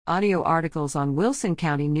Audio articles on Wilson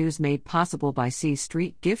County News made possible by C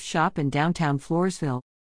Street Gift Shop in downtown Floresville.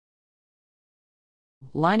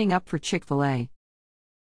 Lining up for Chick-fil-A.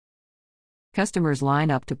 Customers line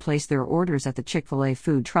up to place their orders at the Chick-fil-A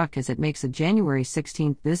food truck as it makes a January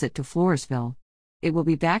 16 visit to Floresville. It will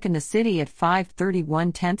be back in the city at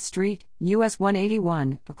 531 10th Street, US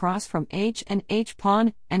 181, across from H&H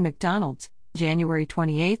Pawn and McDonald's, January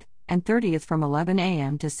 28th and 30th from 11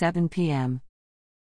 a.m. to 7 p.m.